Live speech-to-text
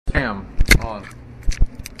cam on.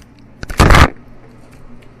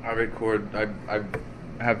 I record. I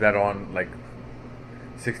have that on like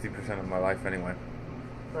 60% of my life anyway.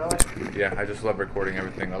 Really? Yeah, I just love recording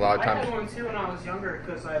everything. A lot of I times. had one too when I was younger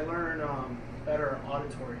because I learned better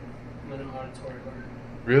auditory. I'm an auditory learner.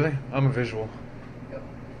 Really? I'm a visual. Yep.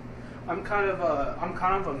 I'm kind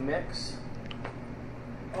of a mix.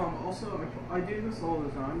 Also, I do this all the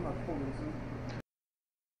time. I pull these in.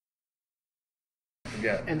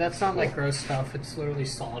 Yeah. And that's not like gross stuff. It's literally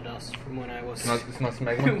sawdust from when I was It's not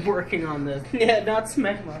smegma? working on this. Yeah, not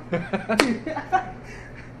smegma.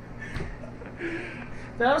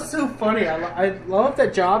 That was so funny. I love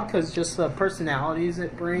that job because just the personalities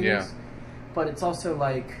it brings. Yeah. But it's also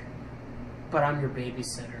like, but I'm your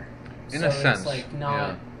babysitter. In a sense. It's like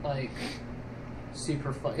not like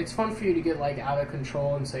super fun. It's fun for you to get like out of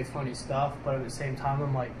control and say funny stuff, but at the same time,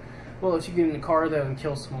 I'm like, well, if you get in the car though and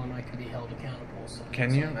kill someone, I can be held accountable. So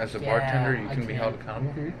Can you, like, as a bartender, you can be held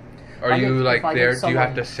accountable? Mm-hmm. Are you like there? Do you have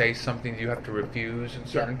someone- to say something? Do you have to refuse in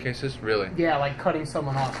certain cases? Really? Yeah, like cutting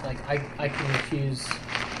someone off. Like I can refuse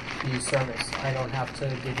you service. I don't have to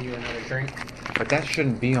give you another drink. But that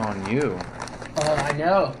shouldn't be on you. I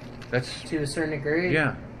know. That's To a certain degree.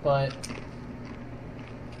 yeah, But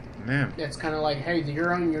man. it's kind of like, hey,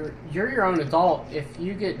 you're your own adult. If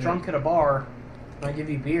you get drunk at a bar, and I give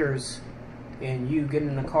you beers, and you get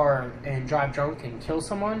in the car and drive drunk and kill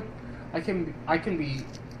someone, I can be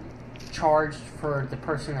charged for the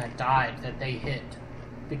person that died that they hit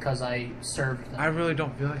because I served them. I really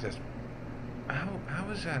don't feel like this. How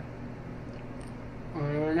is that? I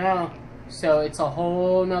don't know. So it's a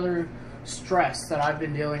whole nother stress that I've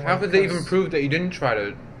been dealing with. How could they even prove that you didn't try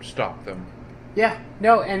to stop them? Yeah,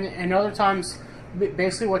 no, and other times,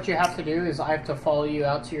 basically what you have to do is I have to follow you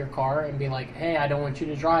out to your car and be like, hey, I don't want you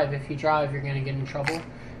to drive. If you drive, you're going to get in trouble.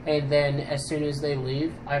 And then as soon as they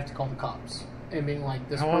leave, I have to call the cops. And being like,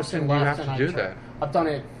 this How person often do you left have to and do that? I've done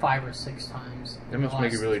it 5 or 6 times. It in the must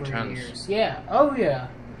make it last really 3 tense. years. Yeah, oh yeah.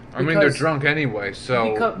 I mean, they're drunk anyway,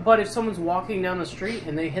 so... But if someone's walking down the street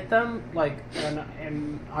and they hit them, like,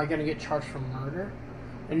 am I going to get charged for murder?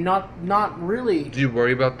 And not really. Do you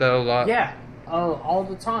worry about that a lot? Yeah, all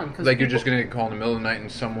the time. Cause Like you're just going to get called in the middle of the night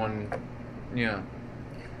and someone... Yeah.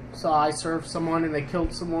 So I served someone and they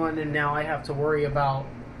killed someone, and now I have to worry about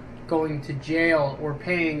going to jail or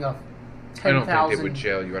paying a I don't think they would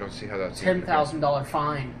jail you. I don't see how that's... $10,000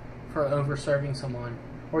 fine for over serving someone.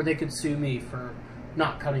 Or they could sue me for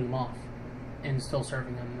not cutting them off and still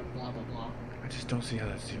serving them and blah, blah, blah. I just don't see how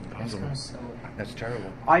that's even That's possible. kind of silly. That's terrible.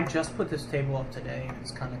 I just put this table up today, and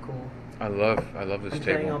it's kind of cool. I love this I'm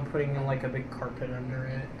planning table. on putting in like a big carpet under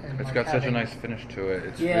it. And It's like got such a having- nice finish to it.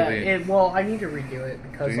 It's Yeah, really... well, I need to redo it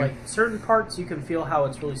because Do you? like certain parts you can feel how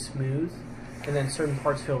it's really smooth, and then certain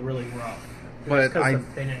parts feel really rough. But Because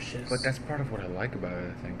the finish is. But that's part of what I like about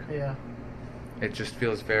it, I think. Yeah. It just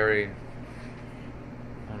feels very...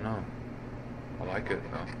 I don't know. I like it,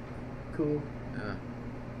 though. Cool.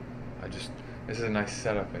 Yeah. This is a nice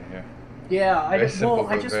setup in here. Yeah, Very simple,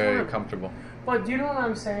 I but just very want to. comfortable. But do you know what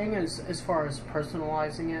I'm saying as far as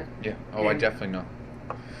personalizing it? Yeah. Oh, I And- definitely know.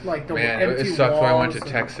 Like the Man, empty it sucks when I went to walls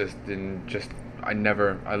and- Texas and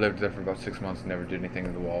I lived there for about 6 months and never did anything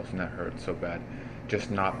to the walls, and that hurt so bad. Just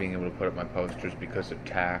not being able to put up my posters because of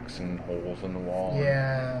tacks and holes in the wall.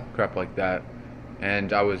 Yeah. And crap like that.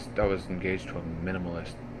 And I was engaged to a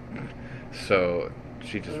minimalist. So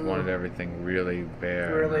she just wanted everything really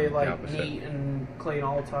bare. Really and the like opposite. neat and clean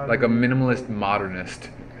all the time. Like a minimalist modernist.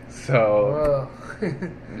 So, Whoa.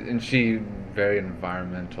 and she very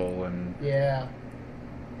environmental and Yeah.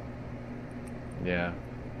 yeah.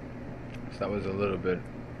 So that was a little bit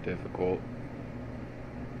difficult.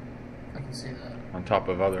 I can see that. On top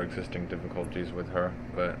of other existing difficulties with her,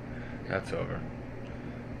 but that's over.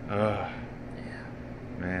 Ugh,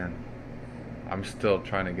 Yeah. man. I'm still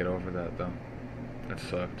trying to get over that though. That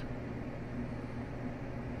sucked.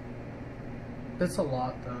 That's a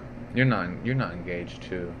lot though. You're not engaged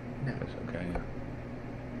too. No. That's okay. Yeah.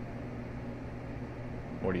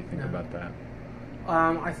 What do you think No. about that?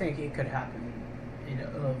 I think it could happen,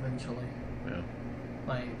 eventually. Yeah.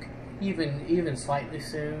 Like even slightly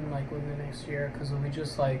soon, like within the next year, because we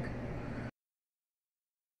just like.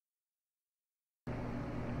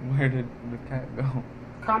 Where did the cat go?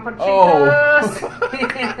 Compa-chicas!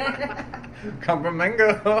 Come from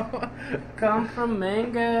Mango. Come from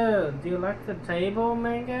Mango. Do you like the table,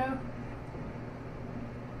 Mango?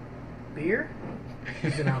 Beer?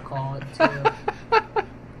 You can now call it too.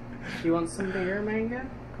 You want some beer, Mango?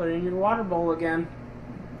 Put it in your water bowl again.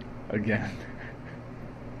 Again.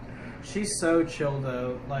 She's so chill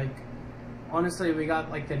though. Like, honestly, we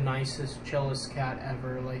got like the nicest, chillest cat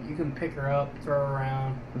ever. Like, you can pick her up, throw her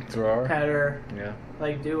around, Throw her? pet her, Yeah.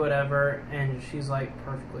 like do whatever, and she's like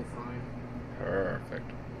perfectly fine.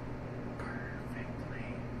 Perfect. Perfectly.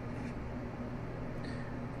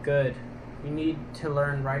 Good. You need to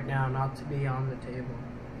learn right now not to be on the table.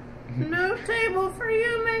 No table for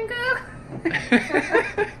you, Mingo.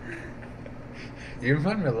 You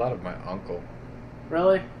remind me a lot of my uncle.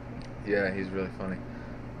 Really? Yeah, he's really funny.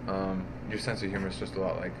 Your sense of humor is just a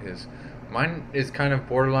lot like his. Mine is kind of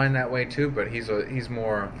borderline that way too, but he's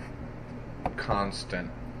more constant,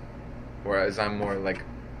 whereas I'm more like.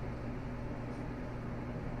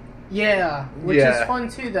 Yeah, which Yeah. is fun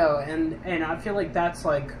too, though, and I feel like that's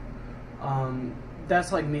like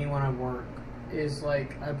me when I work. Is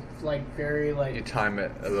like I'm like very like You time it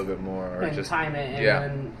a little bit more, or and just time it and yeah.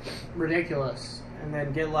 then ridiculous, and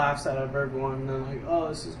then get laughs out of everyone, and then like, oh,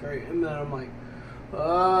 this is great, and then I'm like,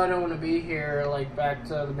 oh, I don't want to be here, like back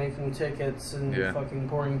to the making tickets and Yeah. fucking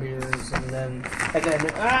pouring beers, and then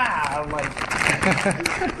I'm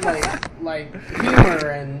like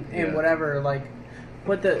humor and Yeah. whatever, like,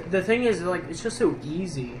 but the thing is, like, it's just so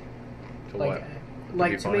easy, To like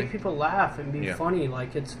what? to make people laugh and be Yeah. funny,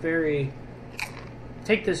 like it's very.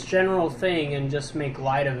 Take this general thing and just make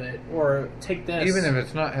light of it, or take this. Even if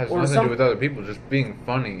it's not has or nothing to do with other people, just being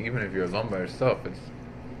funny. Even if you're alone by yourself, it's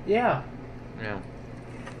Yeah. yeah.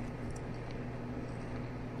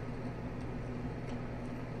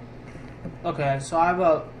 Okay, so I have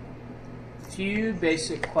a few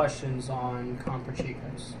basic questions on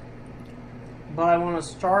Comprachicos. But I want to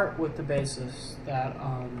start with the basis that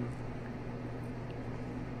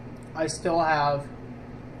I still have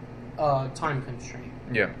a time constraint.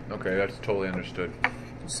 Yeah. Okay, that's totally understood.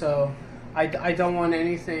 So I don't want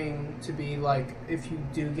anything to be like, if you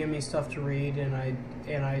do give me stuff to read and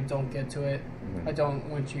I don't get to it, Mhm. I don't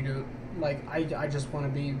want you to, like, I just want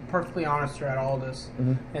to be perfectly honest throughout all this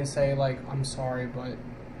and say, like, I'm sorry, but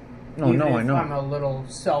even if I know. I'm a little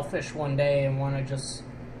selfish one day and want to just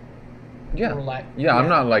Yeah. relax. Yeah, I'm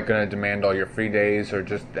not like gonna demand all your free days or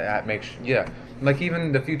just that yeah. Like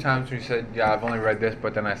even the few times you said, yeah, I've only read this,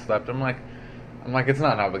 but then I slept. I'm like, it's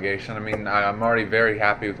not an obligation. I mean, I'm already very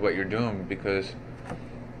happy with what you're doing because,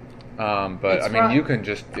 but It's I mean, fun. you can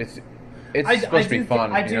just it's supposed to be do,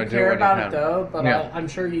 fun. I do do care what you about can. it though, but Yeah. I'm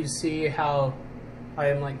sure you see how I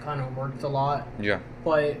am like kind of worked a lot. Yeah.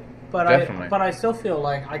 But Definitely. I still feel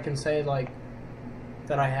like I can say like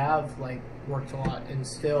that I have like worked a lot and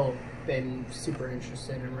still been super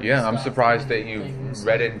interested in reading Yeah, I'm stuff surprised and that you things.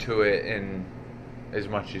 read into it in as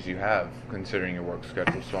much as you have, considering your work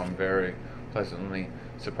schedule. So I'm very pleasantly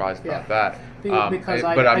surprised about that. Because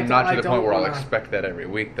but I'm not to the don't point where I'll wanna- expect that every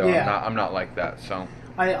week, though. Yeah. I'm not like that. So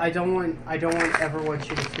I don't want ever want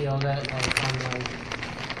you to feel that like I'm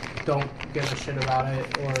like don't give a shit about it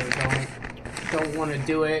or don't want to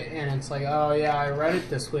do it, and it's like, oh yeah, I read it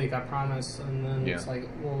this week, I promise, and then it's Yeah. like,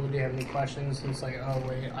 well, do you have any questions? And it's like, oh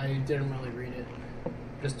wait, I didn't really read it,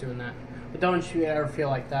 just doing that. But don't you ever feel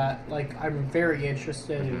like that? Like, I'm very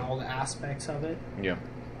interested in all the aspects of it, yeah,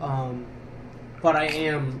 but I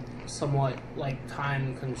am somewhat like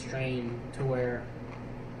time constrained to where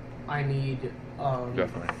I need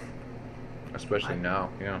definitely, especially now.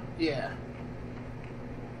 Yeah, yeah.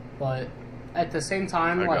 But at the same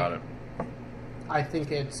time, I like, got it. I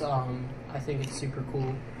think it's super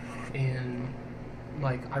cool, and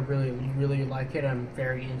like I really really like it. I'm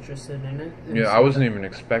very interested in it. And Yeah, so I wasn't even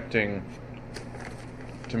expecting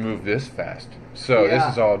to move this fast. So Yeah.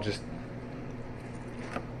 this is all just.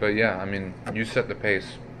 But yeah, I mean, you set the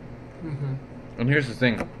pace. Mhm. And here's the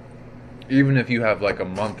thing: even if you have like a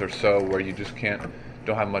month or so where you just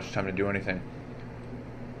don't have much time to do anything,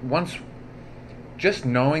 just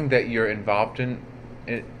knowing that you're involved in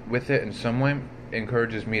it with it in some way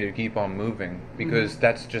encourages me to keep on moving, because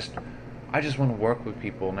that's just, I just want to work with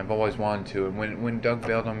people, and I've always wanted to. And when Doug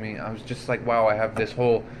bailed on me, I was just like, wow, I have this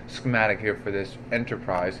whole schematic here for this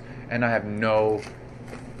enterprise, and I have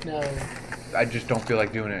I just don't feel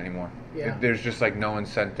like doing it anymore. Yeah. There's just like no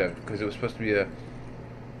incentive, because it was supposed to be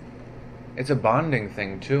it's a bonding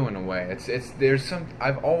thing too, in a way.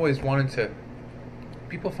 I've always wanted to.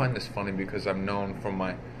 People find this funny because I'm known for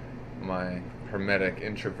my hermetic,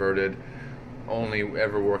 introverted, only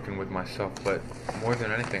ever working with myself. But more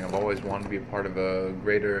than anything, I've always wanted to be a part of a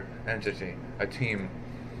greater entity, a team,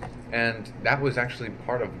 and that was actually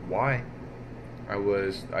part of why I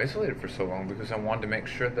was isolated for so long, because I wanted to make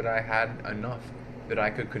sure that I had enough that I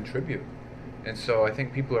could contribute. And so I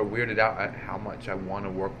think people are weirded out at how much I want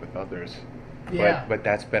to work with others. Yeah. But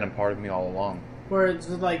that's been a part of me all along. Where it's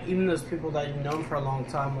like even those people that you've known for a long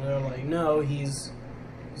time, where they're like, no, he's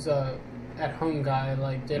a at home guy,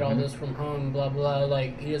 like did all this from home, blah blah.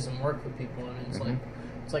 Like he doesn't work with people, and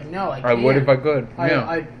it's like no, I can't. I would if I could.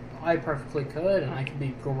 I perfectly could, and I could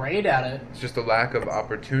be great at it. It's just a lack of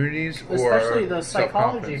opportunities, especially or the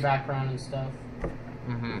psychology background and stuff.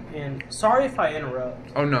 Mm-hmm. And sorry if I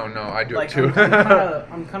interrupt. Oh no, I do like, it too.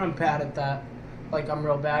 I'm kind of bad at that. Like I'm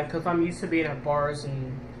real bad because I'm used to being at bars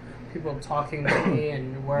and people talking to me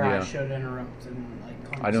and where I should interrupt and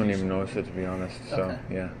like. I don't even notice it, to be honest. So okay.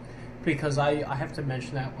 yeah. Because I have to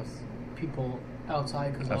mention that with people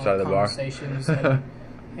outside because outside the conversations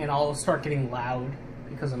and I'll start getting loud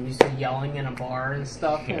because I'm used to yelling in a bar and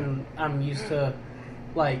stuff, and I'm used to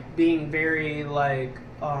like being very like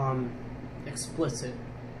explicit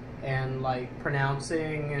and like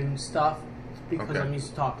pronouncing and stuff because I'm used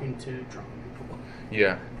to talking to drunk people.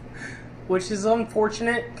 Yeah. Which is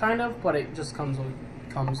unfortunate, kind of, but it just comes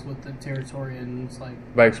with the territory, and it's like.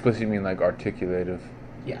 By explicit, you mean like articulative?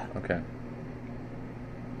 Yeah. Okay.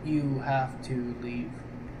 You have to leave.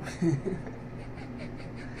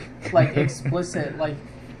 Like explicit, like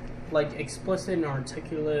explicit and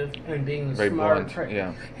articulate, and being the very smart. blunt.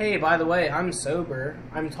 Yeah. Hey, by the way, I'm sober.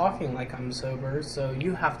 I'm talking like I'm sober, so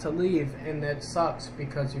you have to leave, and that sucks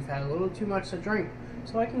because you've had a little too much to drink.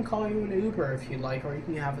 So I can call you an Uber if you like, or you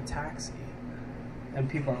can have a taxi. And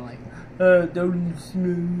people are like, don't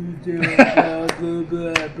smooth, blah, blah,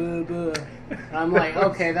 blah, blah, blah. And I'm like,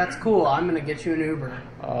 okay, that's cool. I'm going to get you an Uber.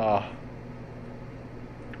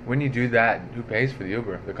 When you do that, who pays for the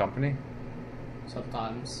Uber? The company?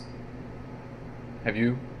 Sometimes. Have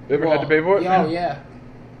you ever had to pay for it? Yeah, yeah.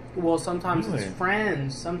 Well, sometimes Really? it's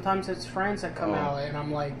friends. Sometimes it's friends that come out, and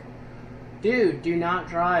I'm like, dude, do not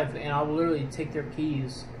drive. And I'll literally take their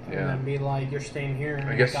keys and then be like, you're staying here.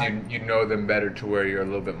 I guess you know them better to where you're a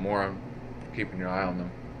little bit more keeping your eye on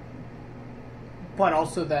them. But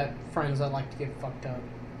also that friends that like to get fucked up.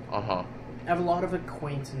 Uh-huh. I have a lot of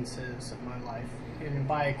acquaintances in my life. And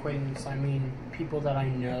by acquaintance, I mean people that I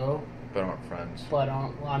know. But aren't friends. But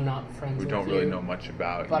I'm not friends with you. We don't really know much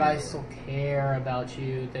about but you. I still care about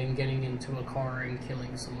you than getting into a car and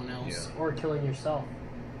killing someone else. Yeah. Or killing yourself.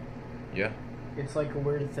 Yeah. It's like a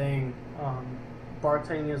weird thing.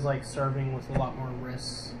 Bartending is like serving with a lot more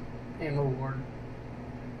risks and reward.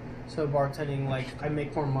 So bartending, like, I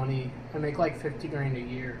make more money. I make like $50,000 a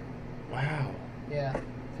year. Wow. Yeah,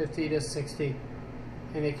 50 to 60,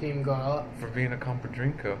 and it can even go up. For being a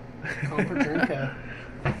compradrinko. Compradrinko.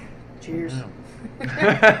 Cheers.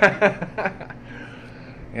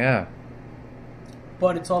 Yeah.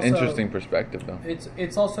 But it's also interesting perspective, though.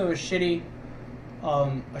 It's also a shitty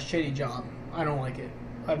job. I don't like it.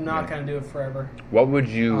 I'm not gonna do it forever. What would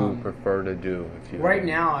you prefer to do if you? Right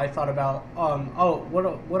now, I thought about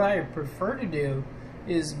what I prefer to do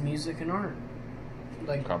is music and art.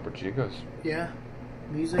 Like Comprachicos. Yeah,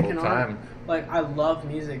 music and art. Like I love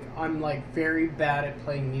music. I'm like very bad at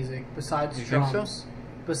playing music. Besides drums. Think so?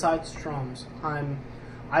 Besides drums, and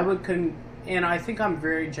I think I'm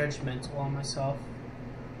very judgmental on myself.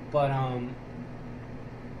 But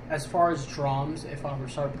as far as drums, if I were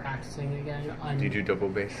to start practicing again, Do you do double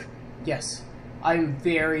bass? Yes. I'm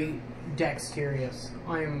very dexterous.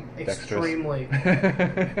 I'm extremely...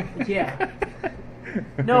 Yeah.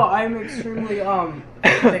 No, I'm extremely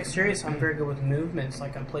dexterous. I'm very good with movements.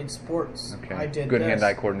 Like, I played sports. Okay. I did good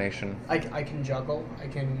hand-eye coordination. I can juggle. I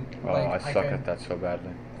can... I suck at that so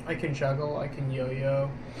badly. I can juggle. I can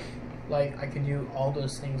yo-yo. Like, I could do all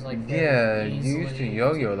those things like that. Yeah, you used to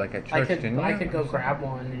yo-yo like at church, didn't you? I could go grab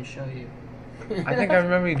one and show you. I think I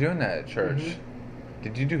remember you doing that at church. Mm-hmm.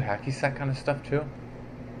 Did you do hacky sack kind of stuff too?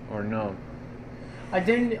 Or no? I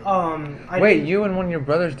didn't, Wait, you and one of your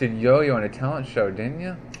brothers did yo-yo on a talent show, didn't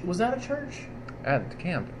you? Was that a church? At the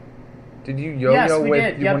camp. Did you yo-yo with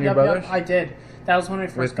one of your brothers? Yep, I did. That was when I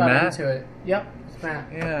first got into it. Yep, with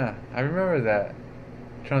Matt. Yeah, I remember that.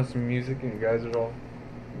 Trying some music and you guys are all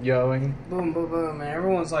yelling. Boom, boom, boom, and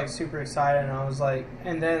everyone's like super excited, and I was like,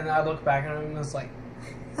 and then I look back at him and I was like,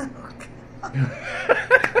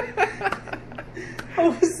 I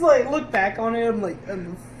was like, look back on it, I'm like,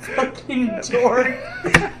 I'm a fucking dork.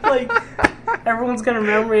 Like, everyone's gonna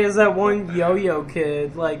remember me as that one yo-yo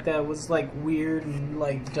kid, like, that was like weird and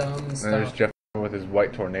like dumb and stuff. And there's Jeff with his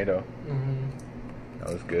white tornado. Mm-hmm. That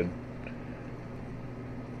was good.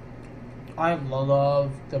 I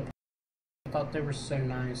love the. I thought they were so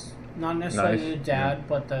nice. Not necessarily the dad,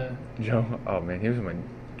 but the... Joe, oh man, he was in my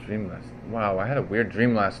dream last... Wow, I had a weird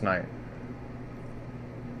dream last night.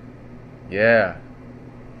 Yeah.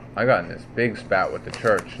 I got in this big spat with the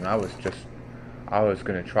church, and I was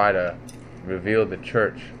going to try to reveal the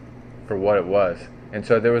church for what it was. And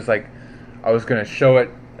so there was like... I was going to show it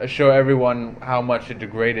show everyone how much it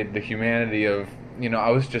degraded the humanity of, I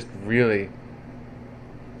was just really,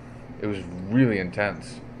 it was really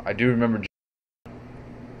intense. I do remember,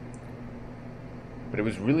 but it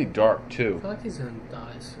was really dark I too. feel like he's gonna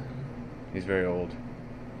die soon. He's very old.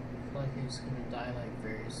 I feel like he's gonna die like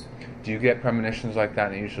very soon. Do you get premonitions like that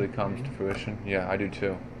and it usually comes to fruition? Yeah, I do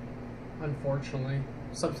too. Unfortunately.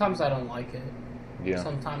 Sometimes I don't like it. Yeah.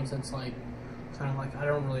 Sometimes it's like, kind of like, I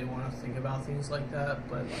don't really want to think about things like that,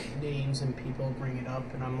 but like names and people bring it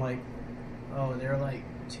up, and I'm like, oh, they're like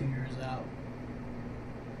 2 years out.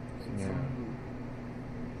 Yeah.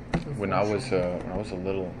 From, When I was a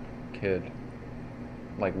little kid,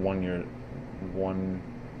 like 1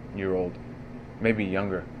 year old, maybe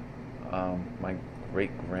younger, my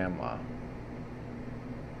great grandma.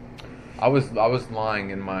 I was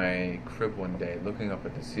lying in my crib one day, looking up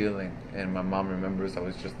at the ceiling, and my mom remembers I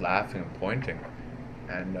was just laughing and pointing,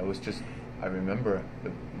 and I remember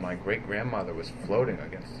my great grandmother was floating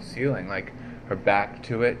against the ceiling, like her back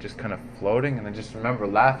to it, just kind of floating, and I just remember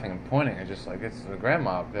laughing and pointing. I just like, it's the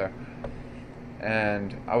grandma up there,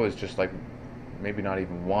 and I was just like, maybe not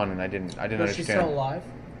even one, and I didn't understand. Was she still alive?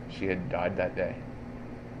 She had died that day.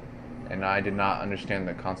 And I did not understand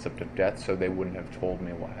the concept of death, so they wouldn't have told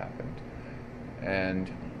me what happened.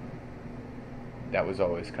 And that was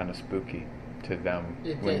always kind of spooky to them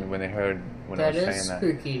when they heard when I was saying that. That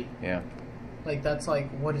is spooky. Yeah. Like, that's like,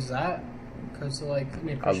 what is that? Because, like,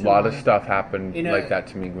 a lot of stuff happened like that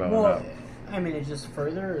to me growing up. I mean, it just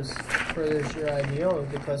furthers your ideal,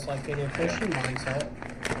 because, like, in a Christian mindset,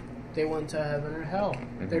 they went to heaven or hell.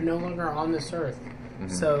 Mm-hmm. They're no longer on this earth. Mm-hmm.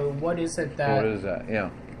 So what is it that... What is that? Yeah.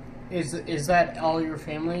 Is that all your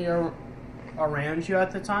family are around you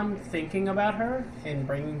at the time thinking about her and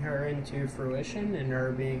bringing her into fruition and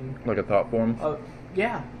her being... Like a thought form?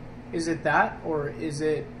 Yeah. Is it that, or is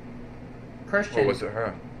it Christian? Or was it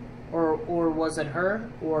her? Or was it her?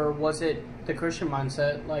 Or was it the Christian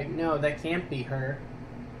mindset? Like, no, that can't be her,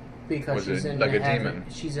 because she's in like heaven. A demon?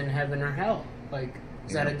 She's in heaven or hell. Like,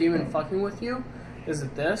 is that a demon fucking with you? Is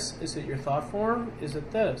it this? Is it your thought form? Is it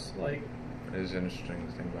this? Like... It is interesting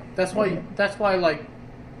to think about. That's why, like,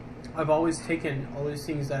 I've always taken all these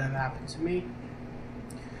things that have happened to me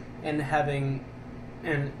and had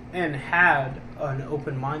an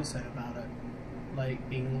open mindset about it. Like,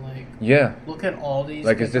 being like, yeah, look at all these.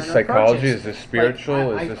 Like, is this psychology? Approaches. Is this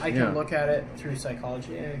spiritual? Like, I can look at it through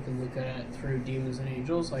psychology. I can look at it through demons and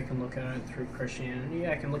angels. I can look at it through Christianity.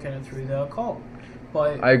 I can look at it through the occult.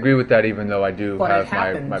 But I agree with that, even though I do have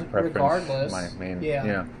my preference, regardless. my main.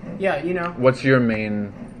 Yeah, you know. What's your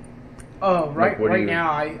main? Oh, right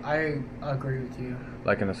now I agree with you.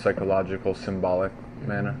 Like in a psychological, symbolic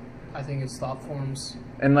manner. I think it's thought forms.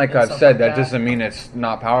 And like I've said, that doesn't mean it's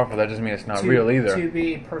not powerful. That doesn't mean it's not real either. To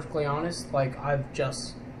be perfectly honest, like, I've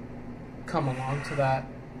just come along to that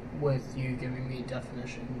with you giving me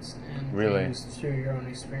definitions and things through your own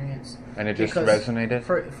experience. And it just resonated?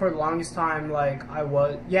 For the longest time, like, it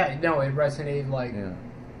resonated, like,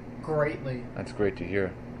 greatly. That's great to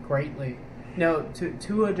hear. Greatly. No,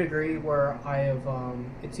 to a degree where I have,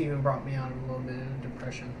 it's even brought me out of a little bit of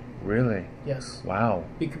depression. Really? Yes. Wow.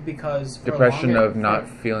 Because depression of not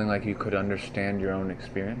feeling like you could understand your own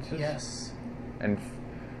experiences? Yes. And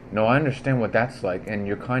no, I understand what that's like, and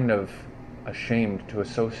you're kind of ashamed to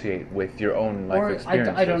associate with your own life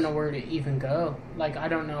experiences. I don't know where to even go. Like, I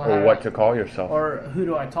don't know or what to call yourself. Or who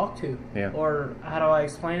do I talk to? Yeah. Or how do I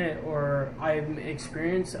explain it? Or I've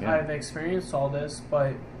experienced all this,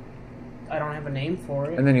 but I don't have a name for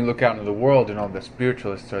it. And then you look out into the world, and all the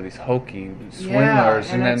spiritualists are these hokey swindlers,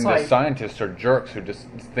 and then the scientists are jerks who just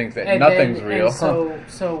think that nothing's real. And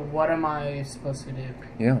so what am I supposed to do?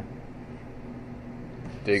 Yeah.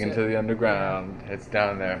 Dig into the underground. It's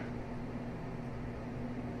down there.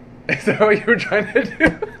 Is that what you were trying to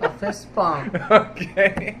do? A fist bump.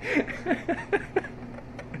 Okay.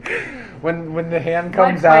 when the hand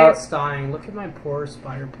comes my out. plant's dying. Look at my poor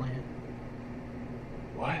spider plant.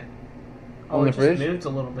 What? Oh, it just moved a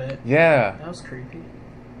little bit. Yeah. That was creepy.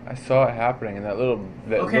 I saw it happening, and that little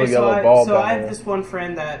yellow ball. So I have this one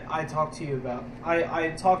friend that I talked to you about. I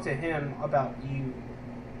talked to him about you,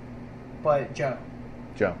 but Joe.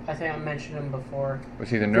 I think I mentioned him before. Was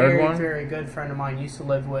he the nerd one? Very good friend of mine. Used to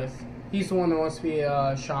live with. He's the one that wants to be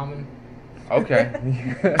a shaman. Okay.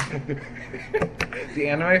 The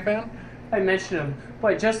anime fan? I mentioned him,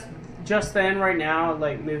 but just then, right now,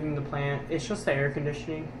 like moving the plant, it's just the air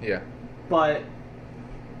conditioning. Yeah. But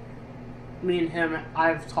me and him,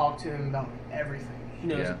 I've talked to him about everything. He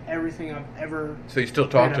knows everything I've ever. So you still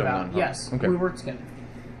talk to him about. then? Yes. Okay. We work together.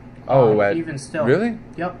 Oh, even still. Really?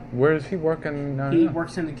 Yep. Where is he working now? He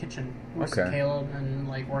works in the kitchen. Works Okay. with Caleb and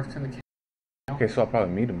like works in the kitchen. Okay, so I'll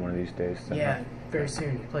probably meet him one of these days. Then. Yeah, very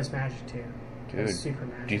soon. He plays Magic too. Dude, He's super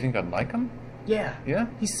Magic. do you think I'd like him? Yeah. Yeah.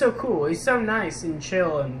 He's so cool. He's so nice and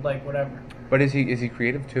chill and like whatever. But is he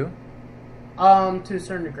creative too? To a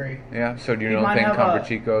certain degree. Yeah. So do you He don't might think have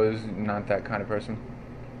Comberchico is not that kind of person?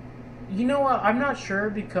 You know what? I'm not sure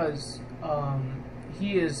because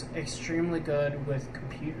he is extremely good with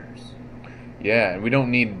computers. Yeah, and we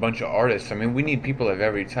don't need a bunch of artists. I mean, we need people of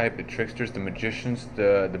every type: the tricksters, the magicians,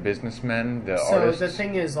 the businessmen, the artists. So the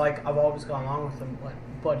thing is, like, I've always gone along with him,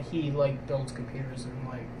 but he like builds computers and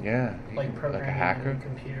like Yeah. like programming Like a hacker? and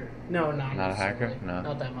computer. No, not a hacker? necessarily. No.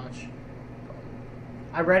 Not that much.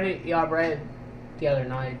 I read it. Yeah, I read the other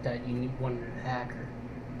night that you wanted a hacker.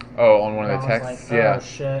 Oh, on one And of the I was texts? like, Yeah. oh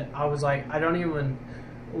shit! I was like, I don't even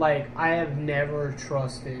like. I have never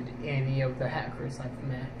trusted any of the hackers I've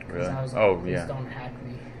met because Really? I was like, Oh, please yeah. don't hack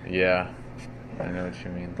me. Yeah. I know what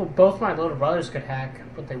you mean. But both my little brothers could hack,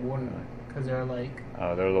 but they wouldn't because they're like,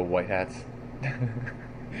 Oh, they're little white hats.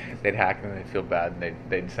 They'd hack them, they'd feel bad, and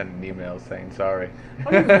they'd send an email saying sorry.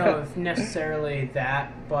 I don't know if necessarily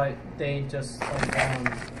that, but they just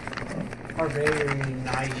like are very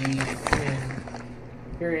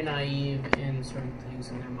naive in certain things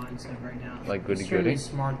in their mindset right now. Like goody Extremely goody?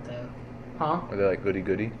 smart though, huh? Are they like goody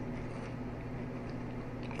goody?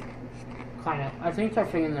 Kind of. I think they're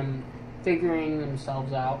figuring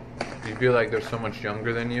themselves out. Do you feel like they're so much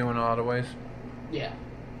younger than you in a lot of ways? Yeah,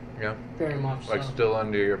 Yeah? very much Like so. still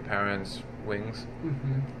under your parents' wings?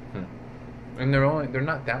 Mm-hmm. And they're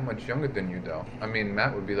not that much younger than you though. I mean,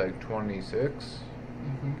 Matt would be like 26.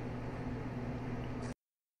 Mm-hmm.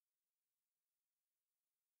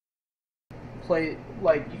 Play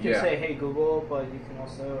like you can Yeah. say "Hey Google," but you can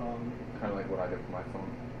also Kind of like what I did with my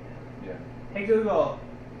phone. Yeah. "Hey Google."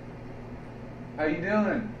 How you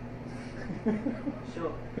doing?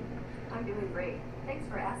 Sure. I'm doing great. Thanks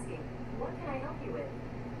for asking. What can I help you with?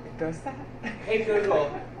 It does that? Hey Google,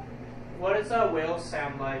 what does a whale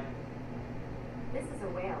sound like? This is a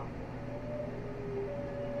whale.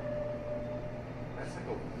 That's like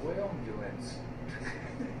a whalebulance.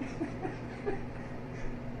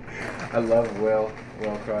 I love whale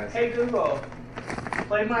cries. Hey Google,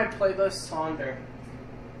 play my playlist Sonder.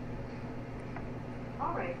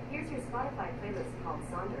 Alright, here's your Spotify playlist called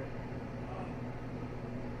Sonder.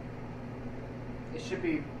 It should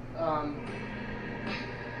be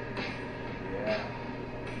Yeah.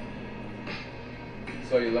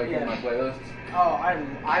 So you like Yeah. my playlist? oh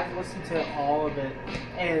I've listened to all of it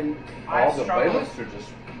and I All the struggle. playlists or just?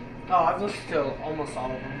 Oh, I've listened to almost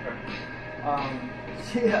all of them.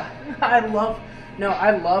 Yeah, I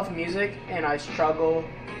love music, and I struggle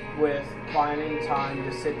with finding time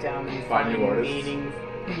to sit down and Find new artists?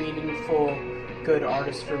 meaningful, good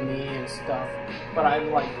artists for me and stuff. But I I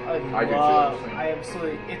do too, love, same. I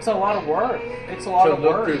absolutely, it's a lot of work. It's a lot To of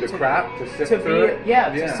look work through the crap, to sift to through be,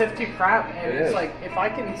 it? to sift through crap, and It it's is. like if I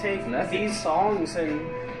can take messy. these songs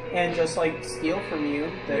and just like steal from you,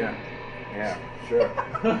 then Yeah, sure.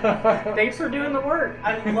 thanks for doing the work.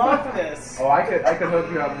 I love this. Oh, I could hook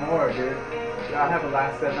you up more, dude. I have a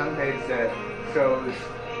Last FM page that shows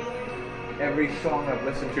every song I've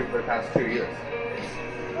listened to for the past 2 years.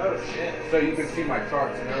 Oh shit. So you can see my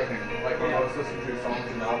charts and everything, like when Yeah. I was listening to songs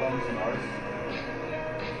and albums and artists.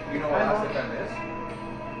 You know what I Last love- FM is?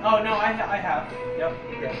 Oh no, I have. Yep.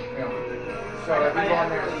 Okay, yeah. So if you go on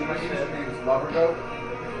there, my username is Lovergoat.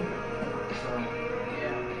 So,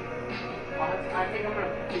 Yeah. I think I'm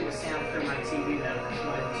gonna do the sound through my TV though, because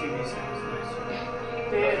my TV sounds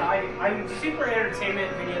nice. Dude, I'm super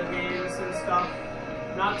entertainment video games and stuff.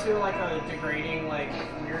 Not to like a degrading, like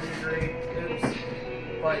weird degree. Oops.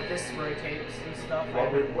 But this rotates and stuff.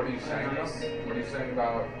 what are you saying? Nice. What are you saying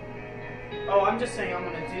about? Oh, I'm just saying I'm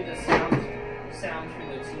gonna do the sound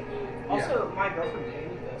through the TV. Also, my girlfriend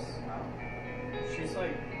gave me this. She's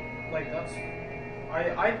like that's.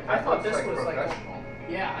 I thought this was like. professional.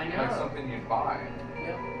 Yeah, I know. Like something you'd buy.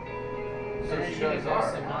 Yep. So And she did does this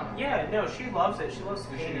art. and Huh? not- Yeah, no, she loves it. She loves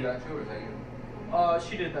Did she painting. do that too, or is that you?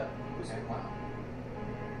 She did that. Okay, wow.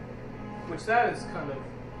 Which that is kind of.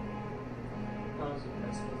 I was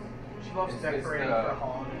impressed with. She loves It's decorating the- for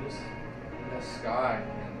holidays. The sky.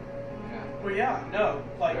 Yeah. Well, yeah, no,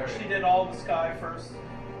 like Very. she did all the sky first,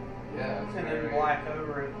 Yeah. It's and very, then black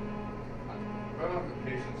over it. I don't have the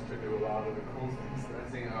patience to do a lot of the cool things that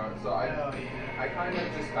I've seen art. So Oh, yeah. I kind of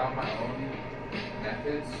just found my own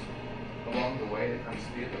methods along the way to kind of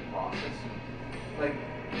speed up the process. Like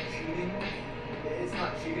cheating, it's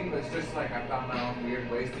not cheating, but it's just like I found my own weird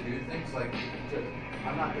ways to do things. Like I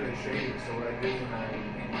I'm not good at shading, so what I do when I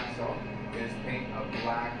paint myself is paint a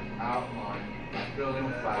black outline. I fill it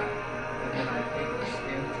in with black, and then I paint the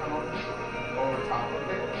skin tone over top of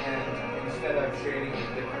it. And instead of shading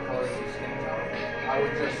with different colors of skin tone, I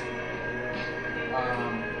would just kind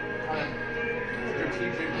of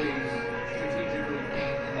strategically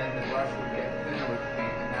paint, and then the brush would get thinner with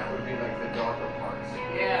paint, and that would be like the darker parts.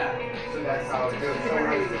 Yeah. So that's how I would do it. So when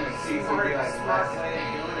I was doing the cheeks, it would be like smart less. way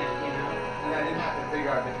of doing it, you know. And I didn't have to figure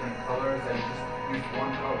out different colors. I just used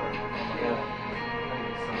one color. Yeah.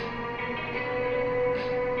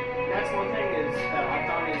 That's one thing is that I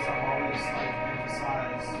thought is I've always like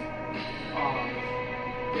emphasized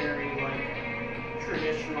very like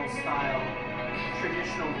traditional style,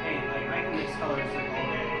 traditional paint. Like I can mix colors like all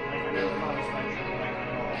day. Like I know the color spectrum like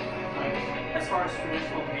at all. Like as far as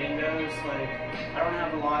traditional paint goes, like I don't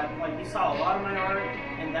have a lot. Like you saw a lot of my art,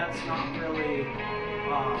 and that's not really.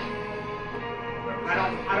 I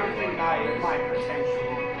don't think my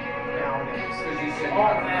potential nowadays. Because you said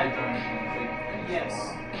all you that. haven't Yes,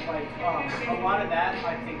 like a lot of that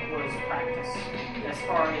I think was practice as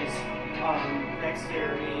far as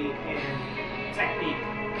dexterity and technique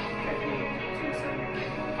to a certain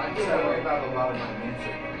degree. I feel that way about a lot of my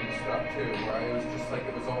music and stuff too, where it was just like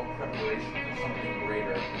it was all preparation for something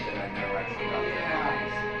greater that I never actually got to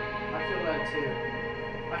accomplish. I feel that too.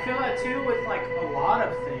 I feel that too with like a lot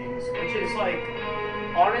of things, which is like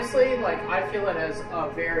honestly like I feel it as a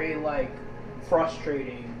very like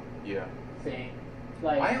frustrating thing.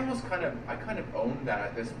 Like I kind of own that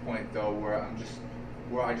at this point though, where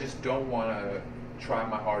I just don't want to try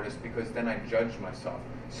my hardest because then I judge myself.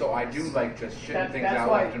 So I do like just shitting things out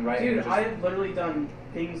left and right. Dude, and just, I've literally done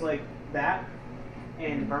things like that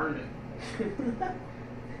and burned it.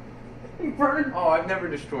 Burned. Oh, I've never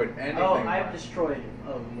destroyed anything. Oh, I've destroyed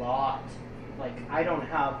a lot. Like I don't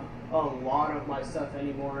have a lot of my stuff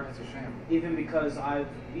anymore. That's a shame. Even because I've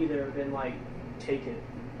either been like, take it.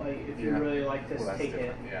 Like if you really like this, that's take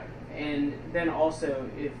different. it. Yeah. And then also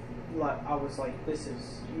if like I was like, this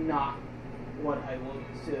is not what I want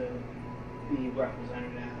to be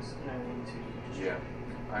represented as, and I want to destroy. Yeah,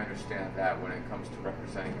 I understand that when it comes to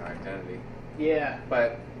representing your identity. Yeah.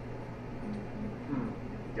 But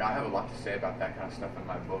yeah, I have a lot to say about that kind of stuff in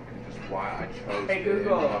my book and just why I chose Hey, the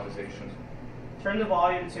Google. improvisation. Turn the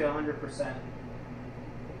volume to 100%.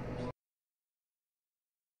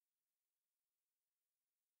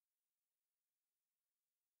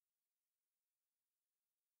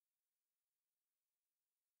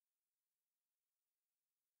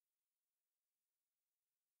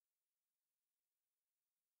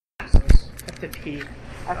 I have to pee.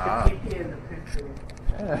 I have to pee in the picture.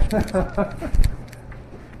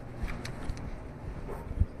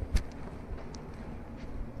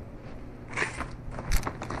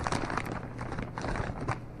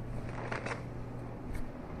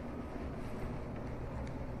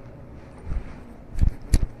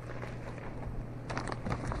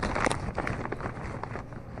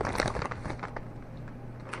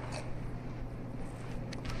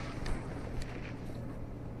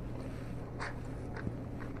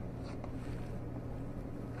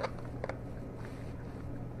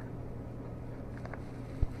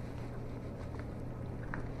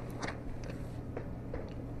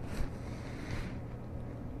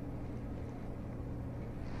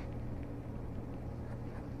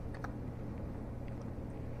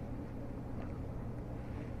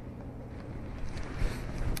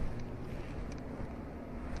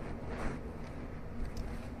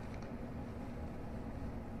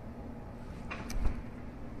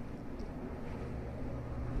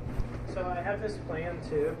 So I have this plan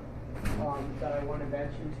too, that I want to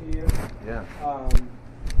mention to you. Yeah.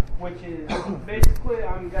 Which is basically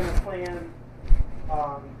I'm gonna plan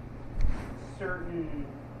certain,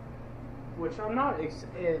 which I'm not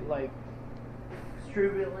like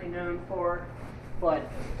extremely known for, but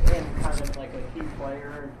am kind of like a key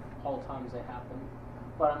player all times they happen.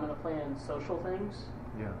 But I'm gonna plan social things.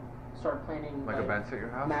 Yeah. Start planning Like events at your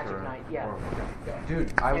house? Magic or, night, yeah. Yeah.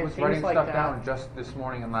 Dude, I And was things writing like stuff that. down just this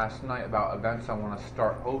morning and last night about events I want to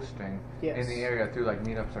start hosting in the area through like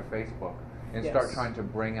meetups or Facebook, and start trying to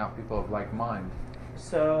bring out people of like mind.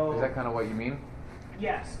 So Is that kind of what you mean?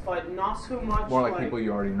 yes, but not so much. More like people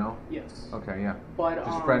you already know? Yes. Okay, yeah. But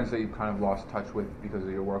Just friends that you've kind of lost touch with because of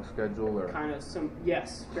your work schedule, or kind of some.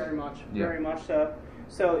 Yes, very much. Yeah. Very much so.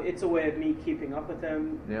 So it's a way of me keeping up with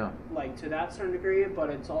them, yeah, like to that certain degree. But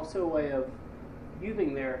it's also a way of you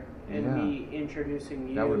being there and me introducing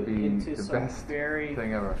you that would be into the some best very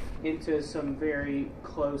thing ever. into some very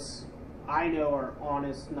close I know are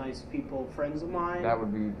honest, nice people, friends of mine. That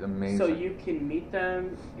would be amazing. So you can meet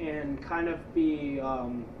them and kind of be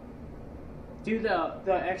do the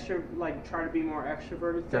extra, like, try to be more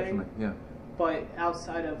extroverted thing. Definitely, yeah. But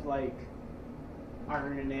outside of, like,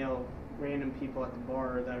 iron and nail random people at the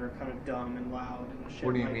bar that are kind of dumb and loud and shit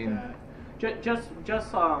What do you like mean? that.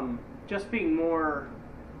 Just being more.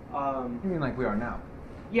 You mean like we are now?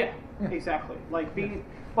 Yeah, exactly. Like being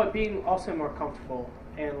also more comfortable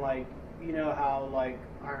and, like, you know how, like,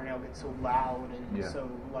 iron nail gets so loud and so,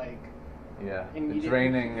 like. Yeah, and it's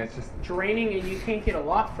draining. It's just draining, and you can't get a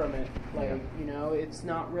lot from it. Like, you know, it's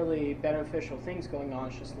not really beneficial things going on.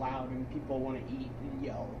 It's just loud, and people want to eat and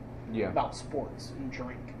yell about sports and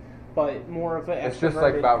drink. But more of a. It's just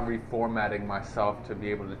like about reformatting myself to be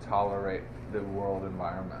able to tolerate the world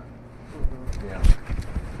environment. Mm-hmm. Yeah.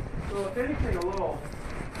 So if anything, a little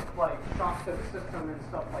like shock to the system and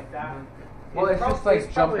stuff like that. Well, it's just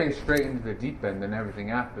like jumping straight into the deep end, and everything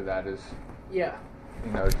after that is. Yeah.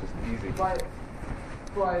 You know, it's just easy. But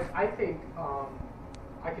I think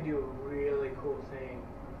I could do a really cool thing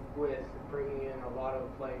with bringing in a lot of,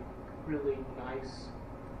 like, really nice,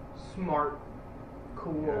 smart,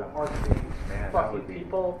 cool, artsy, fucking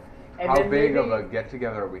people. And how then big of a get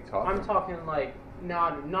together are we talking? I'm talking like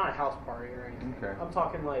not a house party or anything. Okay. I'm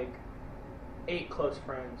talking like 8 close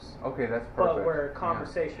friends. Okay, that's perfect. But where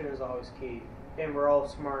conversation is always key, and we're all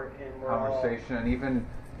smart, and we're conversation, all and even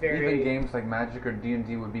games like Magic or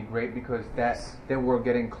D&D would be great because then we're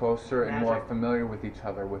getting closer and more familiar with each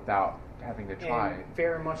other without having to try. And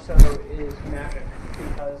very much so is Magic,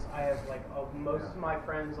 because I have, like, most of my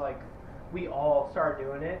friends, like, we all started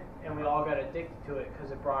doing it, and we all got addicted to it because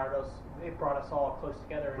it brought us all close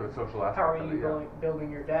together. For the social aspect. How are you building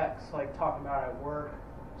your decks? Like, talking about it at work,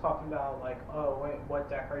 talking about, like, oh wait, what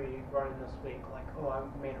deck are you running this week? Like, oh, I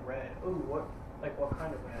made a red. Ooh, what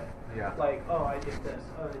kind of red? Yeah. Like, oh, I did this.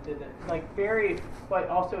 Oh, I did that. Like, but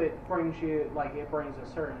also it brings a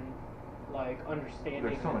certain, like, understanding.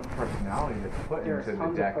 There's so much personality that's put into the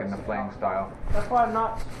deck and the playing style. That's why I'm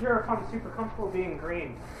not sure if I'm super comfortable being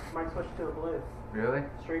green. Might switch to a blue. Really?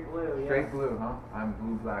 Straight blue, yeah. Straight blue, huh? I'm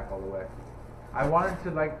blue-black all the way. I wanted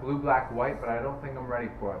to like blue-black-white, but I don't think I'm ready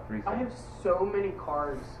for a 3-6. I have so many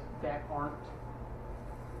cards that aren't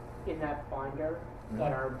in that binder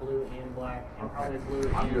that are blue and black, and probably blue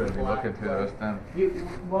and black. I'm going to be looking through those then.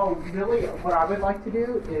 Well, really, what I would like to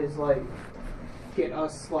do is, like, get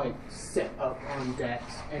us, like, set up on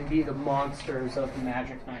decks and be the monsters of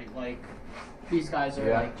Magic Night. Like, these guys are,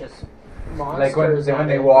 like, just monsters. Like when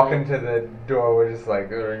they walk into the door, we're just like,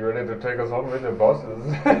 are you ready to take us home with your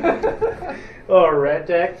bosses? Oh, a red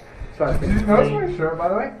deck. Did you notice my shirt, by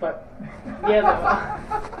the way? But, yeah,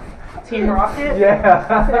 Team Rocket? Yeah.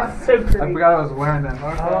 That's so creepy. I forgot I was wearing that.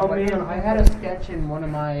 Oh, man, I had a sketch in one of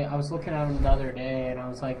my... I was looking at them the other day, and I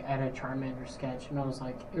was like, at a Charmander sketch, and I was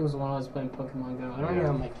like, it was when I was playing Pokemon Go. I don't even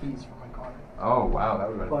have my keys for my car. Oh, wow, that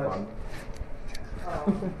would have been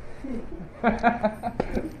fun.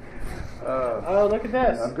 Oh, look at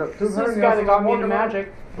this. This is the guy that got me into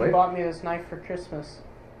Magic. He bought me this knife for Christmas.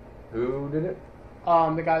 Who did it?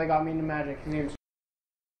 The guy that got me into Magic. His name's...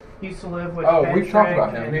 He used to live with... Oh, we've talked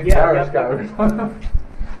about him.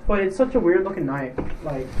 But it's such a weird looking knife.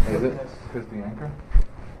 Like, is it? Because the anchor?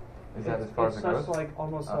 Is that as far as it goes? It's just like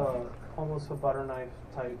almost a butter knife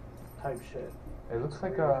type shit. It looks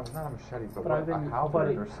like not a machete, but a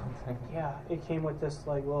halberd or something. Yeah, it came with this,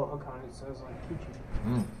 like, little hook on it. It says, like,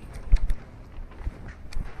 keychain.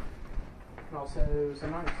 And also, it was a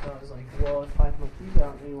knife, so I was like, well, if I have my keys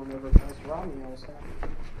out and anyone ever tries to rob me, I was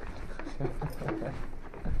happy.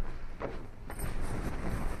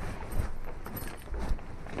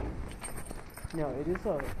 No, it is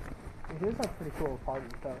a pretty cool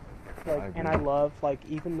apartment though. Like, and I love, like,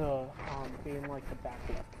 even the being like the back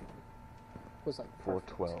left was like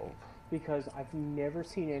 412. Because I've never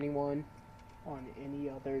seen anyone on any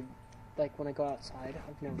other, like, when I go outside,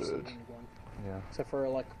 I've never seen anyone. Yeah. Except for,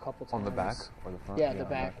 like, a couple times. On the back or the front? Yeah, the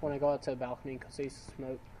back. When I go out to the balcony, because I used to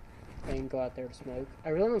smoke, and go out there to smoke. I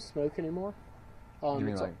really don't smoke anymore. You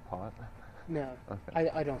mean like pot? No. Okay.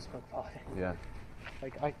 I don't smoke pot. Yeah.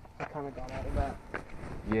 Like, I kind of got out of that.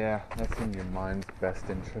 Yeah, that's in your mind's best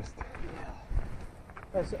interest.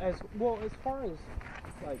 Yeah. As far as,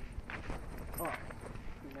 like,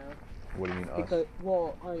 you know? What do you mean because,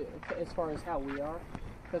 well, as far as how we are,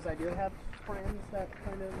 because I do have friends that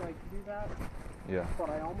kind of, like, do that. Yeah. But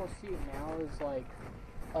I almost see it now as, like,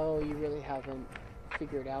 oh, you really haven't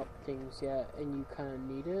figured out things yet, and you kind of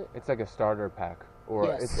need it. It's like a starter pack. Or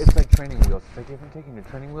yes. it's like training wheels. It's like you haven't taken your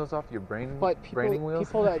training wheels off your braining wheels.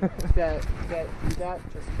 People that do that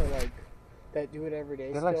just to, like, that do it every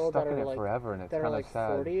day They're still. like stuck that in are it like forever, and it's that are kind of like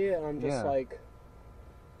sad. 40, and I'm just Yeah. like,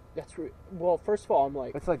 well, first of all, I'm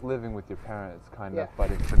like, It's like living with your parents, kind Yeah. of,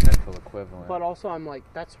 but it's the mental equivalent. but also I'm like,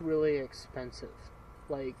 that's really expensive.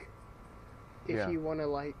 Like, if Yeah. you want to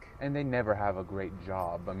like, And they never have a great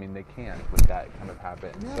job. I mean, they can't with that kind of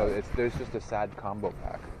habit. And so No. there's just a sad combo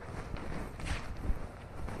pack.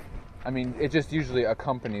 I mean, it just usually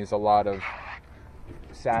accompanies a lot of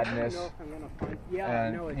sadness. I don't know if I'm gonna find. Yeah, I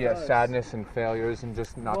And know it yeah, does. sadness and failures and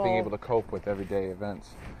just not being Well- able to cope with everyday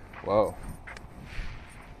events. Whoa.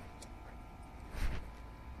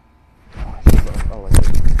 Oh, I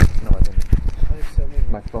didn't. No, I didn't. I have so many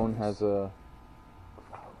My phone has a...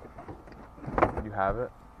 You have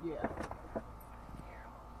it? Yeah.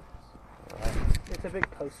 It's a big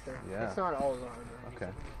poster. Yeah. It's not all ours. Okay.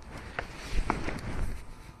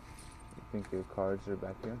 You think your cards are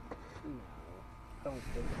back here? I don't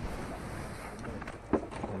think.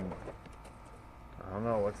 I don't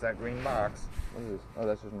know. What's that green box? What is this? Oh,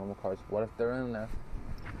 that's just normal cards. What if they're in there?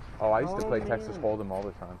 Oh, I used to Oh, play Texas man. Hold'em all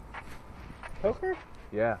the time. Poker?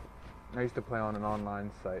 Yeah. I used to play on an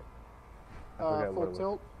online site. I forget what Full it was.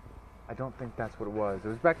 tilt? I don't think that's what it was. It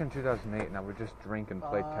was back in 2008, and I would just drink and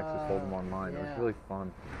play Texas Hold'em online. It was yeah. really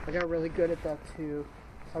fun. I got really good at that too.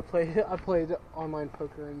 I played online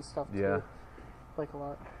poker and stuff too. Yeah. Like a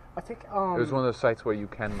lot. I think It was one of those sites where you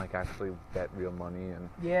can like actually bet real money and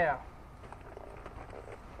Yeah.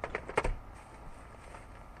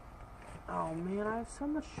 Oh man, I have so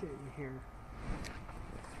much shit in here.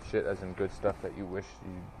 shit, as in good stuff that you wish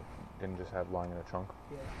you didn't just have lying in a trunk.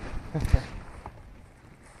 Yeah.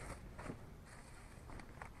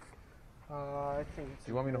 I think it's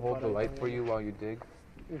Do you want me to hold the light for you while you dig?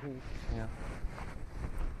 Mm-hmm. Yeah.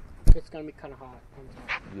 It's gonna be kind of hot on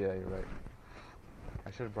top. Yeah, you're right.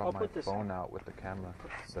 I should have brought I'll my put this phone out with the camera,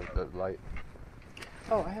 the light.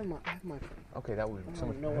 Oh, I have my Okay, that would I be so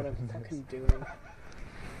much don't know what better. I'm fucking doing.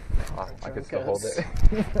 Ah, I Drunk can still hold us. it.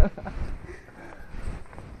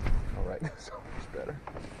 All right, so much better.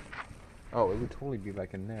 Oh, it would totally be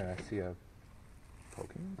like in there. I see a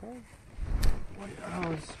Pokemon card. What?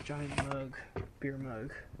 Oh, it's a giant mug, beer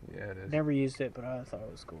mug. Yeah, it is. Never used it, but I thought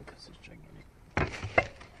it was cool because it's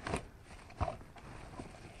gigantic.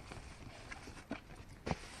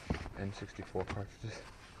 N64 cartridges.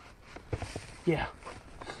 Yeah.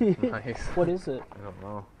 Nice. What is it? I don't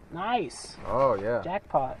know. Nice. Oh yeah.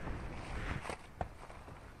 Jackpot.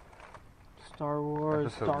 Star Wars,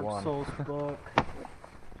 Episode Dark 1. Souls book,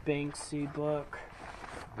 Banksy book.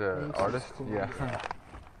 The Banksy's artist. cool, Yeah.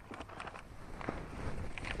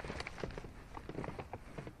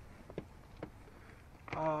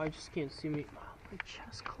 Oh, I just can't see me. Oh, my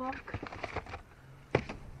chess clock.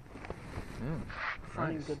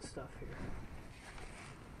 Finding Nice. good stuff here.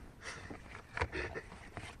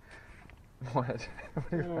 What?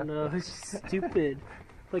 I don't know. It's just stupid.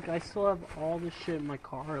 Like, I still have all this shit in my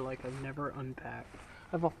car. Like, I've never unpacked.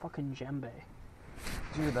 I have a fucking djembe.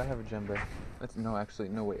 Dude, I have a djembe. That's no, actually,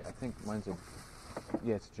 no wait. I think mine's a.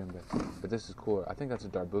 Yeah, it's a djembe. But this is cooler. I think that's a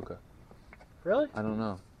darbuka. Really? I don't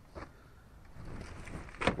know.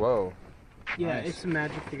 Whoa. Yeah, Nice. it's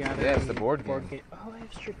Magic the Gathering. Yeah, it's the board game. Oh, I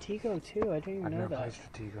have Stratego too. I didn't even I've know never that.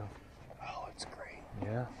 played Stratego. Oh, it's great.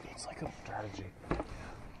 Yeah. It's like a. Strategy.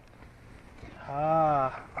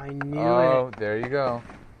 Ah, I knew Oh, it. there you go.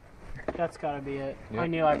 That's gotta be it. Yep. I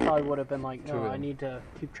knew I probably would have been like, Two no, of I them. need to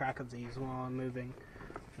keep track of these while I'm moving.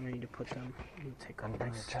 And I need to put them. I need to take all And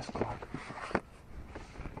bring your this. chess clock. I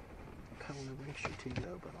kind of want to bring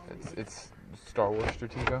Stratego, but I'll leave it. It's Star Wars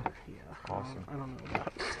Stratego. Yeah. Awesome. I don't know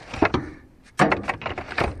about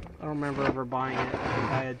I don't remember ever buying it. I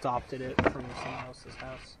think I adopted it from someone else's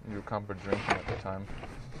house. You were comfort drinking at the time.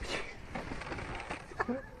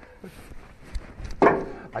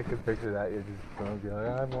 I could picture that. You're just gonna be like,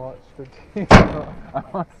 I want Stratego. I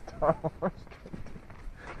want Star Wars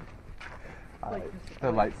Stratego.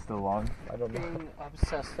 The light's still on. I don't know. Being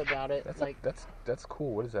obsessed about it. That's like, that's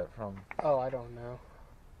cool. What is that from? oh, I don't know.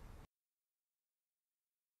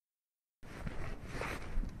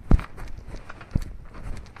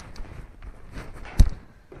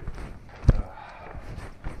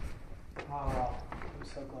 Oh, I'm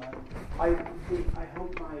so glad.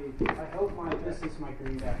 I hope my this is my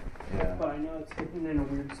green deck. Yeah. But I know it's hidden in a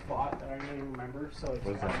weird spot that I don't even remember, so it's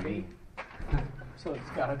What does gotta that be. mean? So it's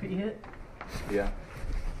gotta be it. Yeah.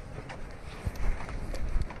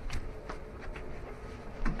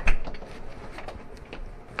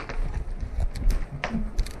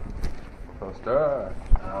 Poster.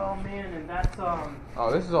 Oh man, and that's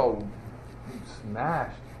Oh, this is all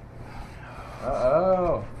smashed.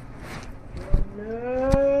 Uh-oh.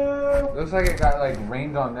 no. looks like it got like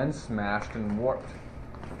rained on, then smashed and warped.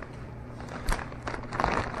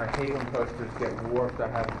 I hate when posters get warped. I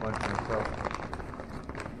have a bunch myself.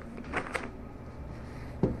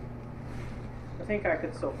 I think I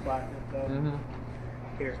could still flatten it though.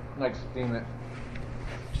 Mm-hmm. Here. Like steam it.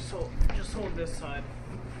 Just hold this side.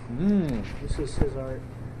 Mmm. This is his art,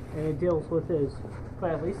 and it deals with his.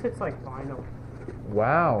 But at least it's like vinyl.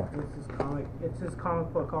 Wow. This is comic. It's his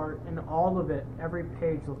comic book art, and all of it, every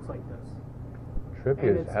page looks like this. Trippy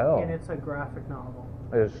And as it's, hell. and it's a graphic novel.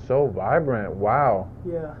 It's so vibrant. Wow.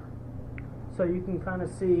 Yeah. So you can kind of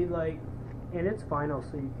see like, and it's vinyl,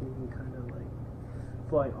 so you can kind of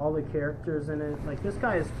like all the characters in it. Like this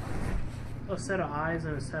guy has a set of eyes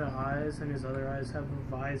and a set of eyes, and his other eyes have a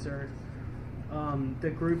visor. The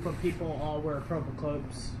group of people all wear purple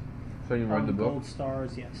cloaks. So you read the book? Gold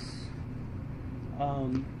stars, yes.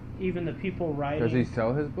 Even the people writing. Does he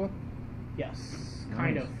sell his book? Yes,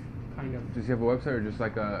 kind Nice. of. Does he have a website or just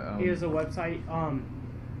like a? He has a website.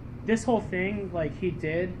 This whole thing, like he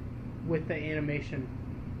did with the animation,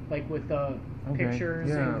 like with the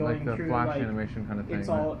pictures and going like the through, flash like animation kind of thing.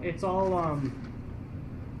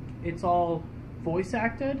 it's all voice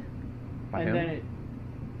acted, By and him?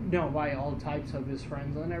 then by all types of his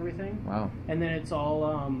friends and everything. Wow. And then it's all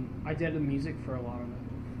I did the music for a lot of it.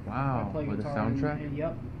 Wow. I play With the guitar soundtrack? and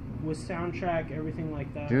yep, with soundtrack, everything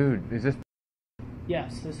like that. Dude, is this?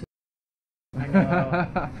 Yes, this is.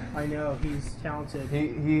 I know, he's talented.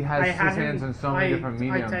 He has his hands in so many different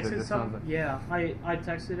mediums. I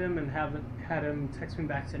texted him and had him text me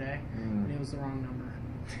back today, and it was the wrong number.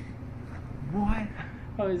 What?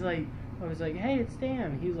 I was like, hey, it's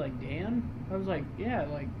Dan. He was like, Dan? I was like, yeah,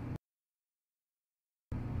 like.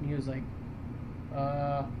 And he was like,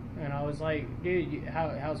 and I was like, dude,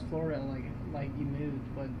 how's Florida? Like you moved,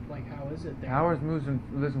 but like, how is it there? Howard lives in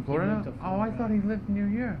Florida moved to now? Oh, I Florida. thought he lived near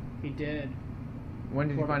here. He did. When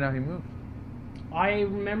did you find out he moved? I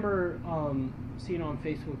remember seeing on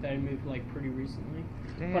Facebook that he moved like pretty recently.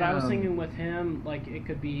 But I was Damn. thinking with him, like it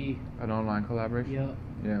could be, An online collaboration?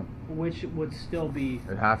 yeah, Yeah. which would still be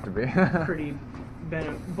It'd have to be. pretty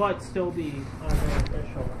but still be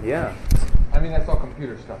unofficial. Yeah. I mean, that's all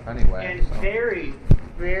computer stuff anyway. And so. very,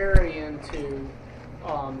 very into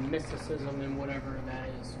mysticism and whatever that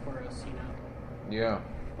is for us, you know. Yeah.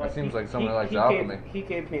 Like, It seems like someone likes he alchemy. He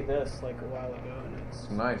gave me this like a while ago, and it's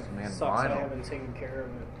Nice, man. sucks I Vinyl. haven't taken care of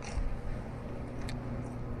it.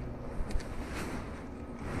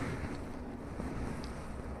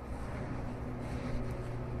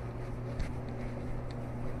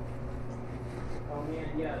 Oh man,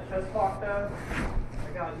 yeah, chess clock though.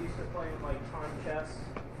 I got used to playing like time chess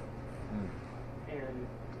and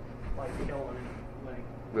like killing it. Like,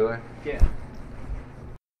 Really? yeah.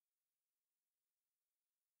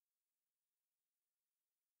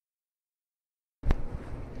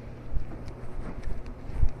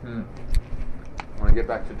 Want to get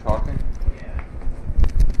back to talking? Yeah.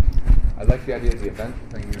 I like the idea of the event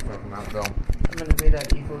thing you're talking about, though. I'm gonna do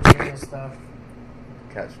that Eagle Genius stuff.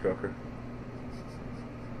 Cat stroker.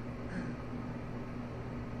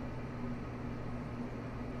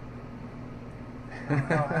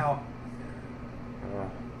 Ow.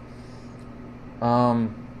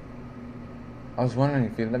 I was wondering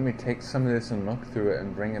if you'd let me take some of this and look through it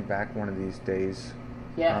and bring it back one of these days.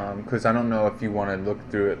 Yeah. Because I don't know if you want to look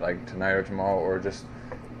through it like tonight or tomorrow, or just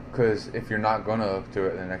because if you're not gonna look through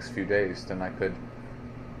it in the next few days, then I could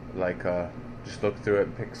like just look through it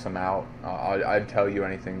and pick some out. I'd tell you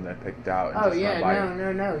anything that I picked out. And Oh just yeah, run by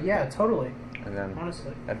it. no, yeah, totally. And then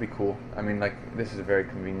Honestly. that'd be cool. I mean, like this is a very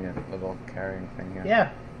convenient little carrying thing here.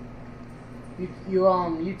 Yeah.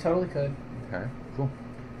 You totally could. Okay. Cool.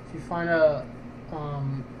 If you find a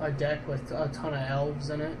deck with a ton of elves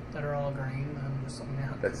in it that are all green, then just let me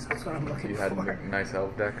know. That's what I'm looking You had for. a nice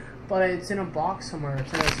elf deck. But it's in a box somewhere.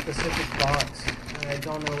 It's in a specific box, and I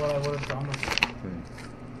don't know what I would have done with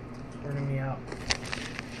it. Burning me out.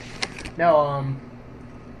 No,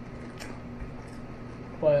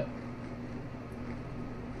 but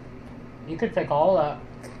you could take all that,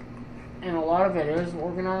 and a lot of it is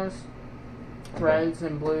organized, reds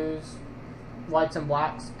and blues, whites and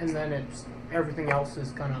blacks, and then it's everything else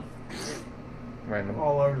is kind of Random.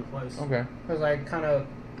 all over the place. Okay. Because I kind of,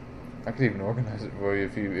 I could even organize it for you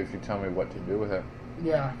if you tell me what to do with it.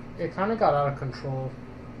 yeah, it kind of got out of control.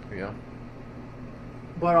 Yeah.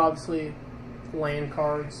 But obviously, land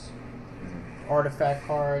cards, artifact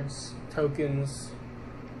cards, tokens,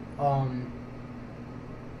 and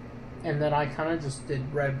then I kind of just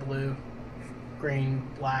did red, blue, green,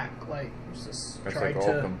 black, like just That's tried like all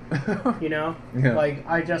of to, them. you know, Yeah. like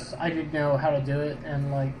I didn't know how to do it,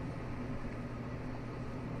 and like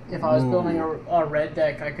If I was building Ooh. a red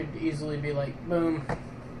deck, I could easily be like, boom,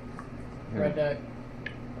 red deck.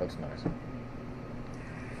 That's nice.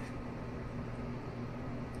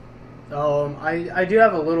 I do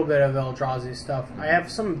have a little bit of Eldrazi stuff. I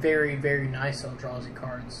have some very, very nice Eldrazi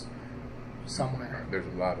cards somewhere. There's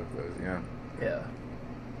a lot of those, yeah. Yeah.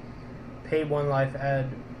 Pay 1 life, add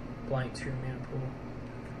blank to your mana pool.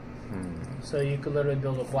 So you could literally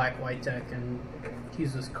build a black-white deck and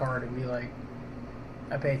use this card and be like,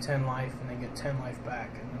 I pay 10 life and then get 10 life back,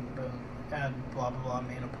 and then boom, add blah blah blah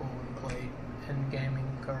mana pool and play end gaming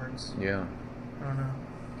cards. Yeah. I don't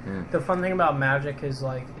know. The fun thing about Magic is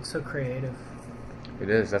like it's so creative. It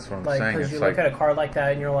is. That's what I'm Like saying. because It's you like look at a card like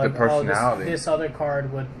that and you're like, the oh, personality. this other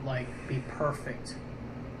card would like be perfect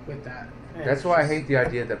with that. And that's it's why I just- hate the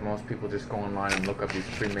idea that most people just go online and look up these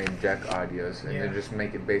pre-made deck ideas and Yeah. they just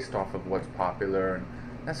make it based off of what's popular, and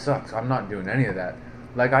that sucks. I'm not doing any of that.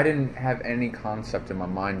 Like, I didn't have any concept in my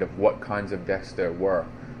mind of what kinds of decks there were.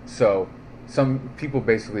 So some people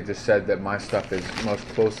basically just said that my stuff is most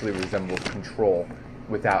closely resembles Control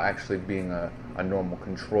without actually being a normal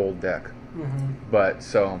Control deck. But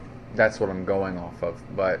so that's what I'm going off of.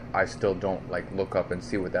 But I still don't like look up and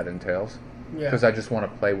see what that entails. Yeah. Because I just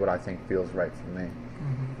want to play what I think feels right for me.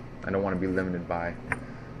 I don't want to be limited by.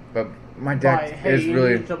 But my deck Hey, is you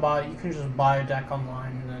really. need to buy. You can just buy a deck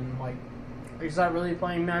online and then like, is that really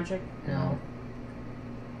playing Magic? No.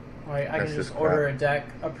 Like I That's can just just order crap. a deck,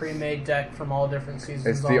 a pre-made deck from all different seasons.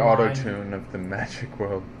 It's the online. auto tune of the Magic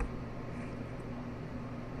world.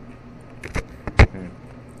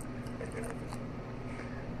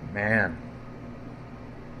 Man,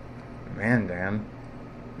 Dan.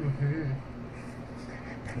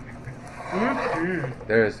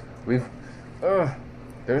 There's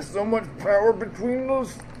so much power between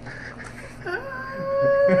those.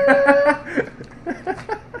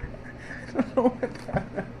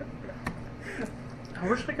 I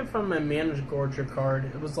wish I could find my Mana Gorger card.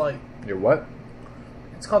 It was like Your what?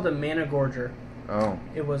 it's called the Mana Gorger. Oh,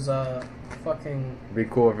 It was fucking it'd be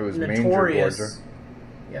cool if it was Manger notorious. Gorger.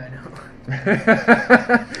 Yeah, I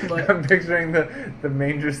know. But I'm picturing the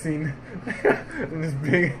manger scene and this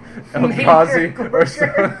big El Manger Kazi or Gorger.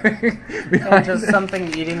 something. And behind just it.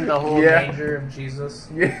 something eating the whole Yeah. manger of Jesus.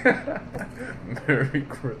 Yeah. Merry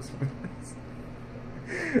Christmas.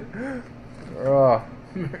 Oh.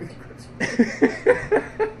 Merry Christmas.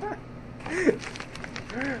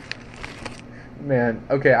 Man,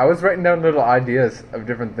 okay, I was writing down little ideas of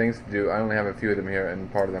different things to do. I only have a few of them here,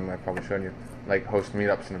 and part of them I've probably shown you, like host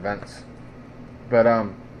meetups and events. But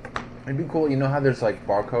it'd be cool. You know how there's like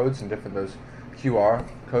barcodes and different those QR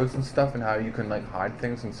codes and stuff, and how you can like hide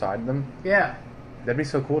things inside them. Yeah. That'd be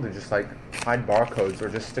so cool to just like hide barcodes or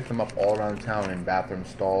just stick them up all around town in bathroom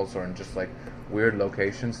stalls or in just like weird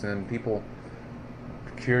locations, and then people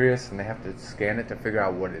are curious and they have to scan it to figure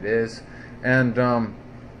out what it is. And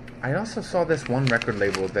I also saw this one record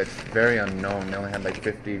label that's very unknown. They only had like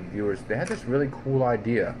 50 viewers. They had this really cool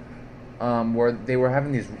idea where they were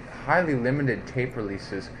having these highly limited tape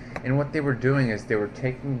releases, and what they were doing is they were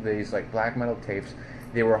taking these like black metal tapes,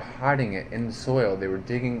 they were hiding it in the soil, they were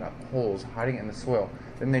digging up holes, hiding it in the soil,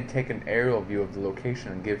 then they'd take an aerial view of the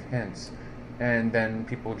location and give hints, and then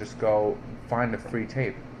people just go find a free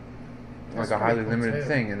tape, That's like a pretty highly cool, limited too.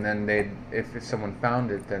 thing, and then they'd, if someone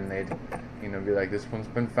found it, then they'd, you know, be like, this one's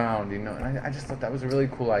been found, you know, and I just thought that was a really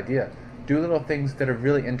cool idea. Do little things that are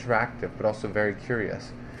really interactive, but also very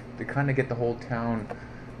curious, to kind of get the whole town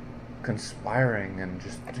conspiring and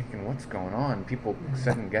just thinking, what's going on? People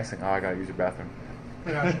second guessing, oh, I gotta use the bathroom.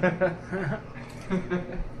 I gotcha.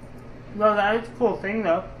 No, that is a cool thing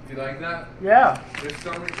though. Do you like that? Yeah. There's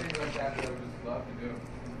so many things like that that I would just love to do.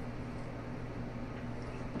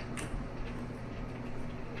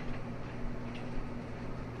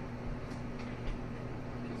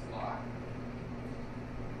 Just lie.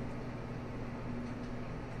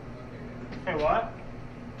 Hey, what?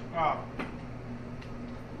 Oh.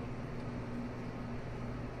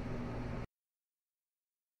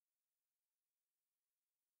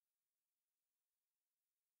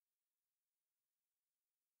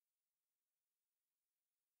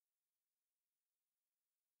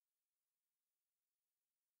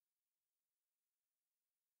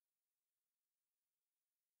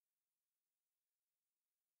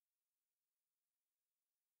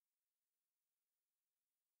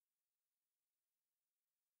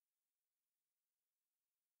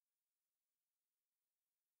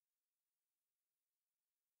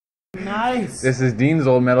 Nice. This is Dean's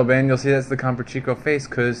old metal band. You'll see that's the Comperchico face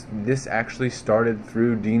because this actually started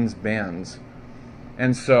through Dean's bands.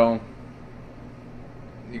 And so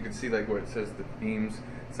you can see like where it says the themes,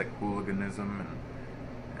 it's like hooliganism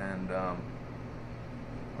and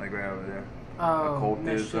like right over there, Oh,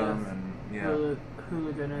 occultism mischief, and yeah,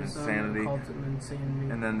 hooliganism, Insanity. occultism, insanity.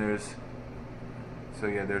 and then there's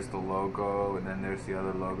there's the logo, and then there's the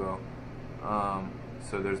other logo.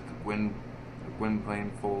 So there's the wind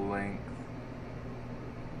plane full length,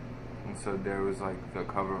 and so there was like the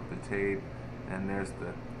cover of the tape, and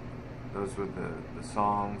those were the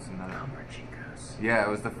songs, and then Chicos. yeah, it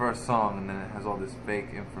was the first song, and then it has all this fake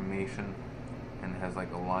information, and it has like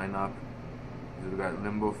a lineup. We got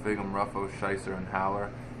Limbo, Figum, Ruffo, Scheisser, and Howler.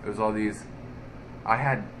 It was all these.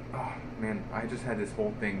 I just had this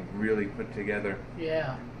whole thing really put together.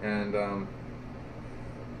 Yeah. And wait,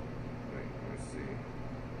 let me see.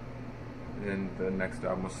 And then the next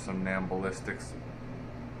album was Somnambulistics,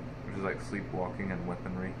 which is like sleepwalking and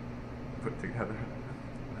weaponry put together.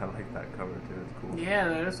 I like that cover too. It's cool. Yeah,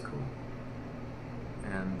 that is cool.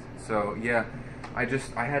 And so yeah, I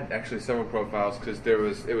had actually several profiles because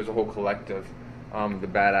it was a whole collective, the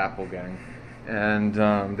Bad Apple Gang, and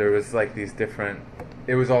there was like these different.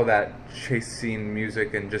 It was all that chase scene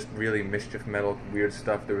music and just really mischief metal weird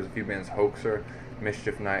stuff. There was a few bands, Hoaxer,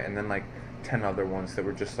 Mischief Night, and then like 10 other ones that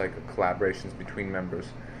were just like collaborations between members.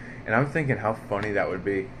 And I'm thinking how funny that would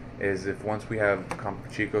be is if once we have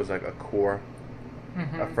Compa Chico's like a core.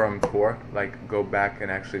 A firm core, like go back and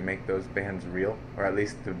actually make those bands real, or at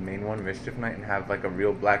least the main one, Mischief Night, and have like a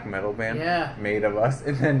real black metal band made of us,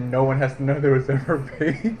 and then no one has to know there was ever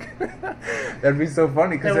fake. That'd be so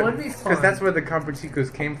funny That would be fun. because that's where the Compa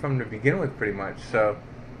Chicos came from to begin with, pretty much. So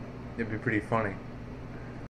it'd be pretty funny.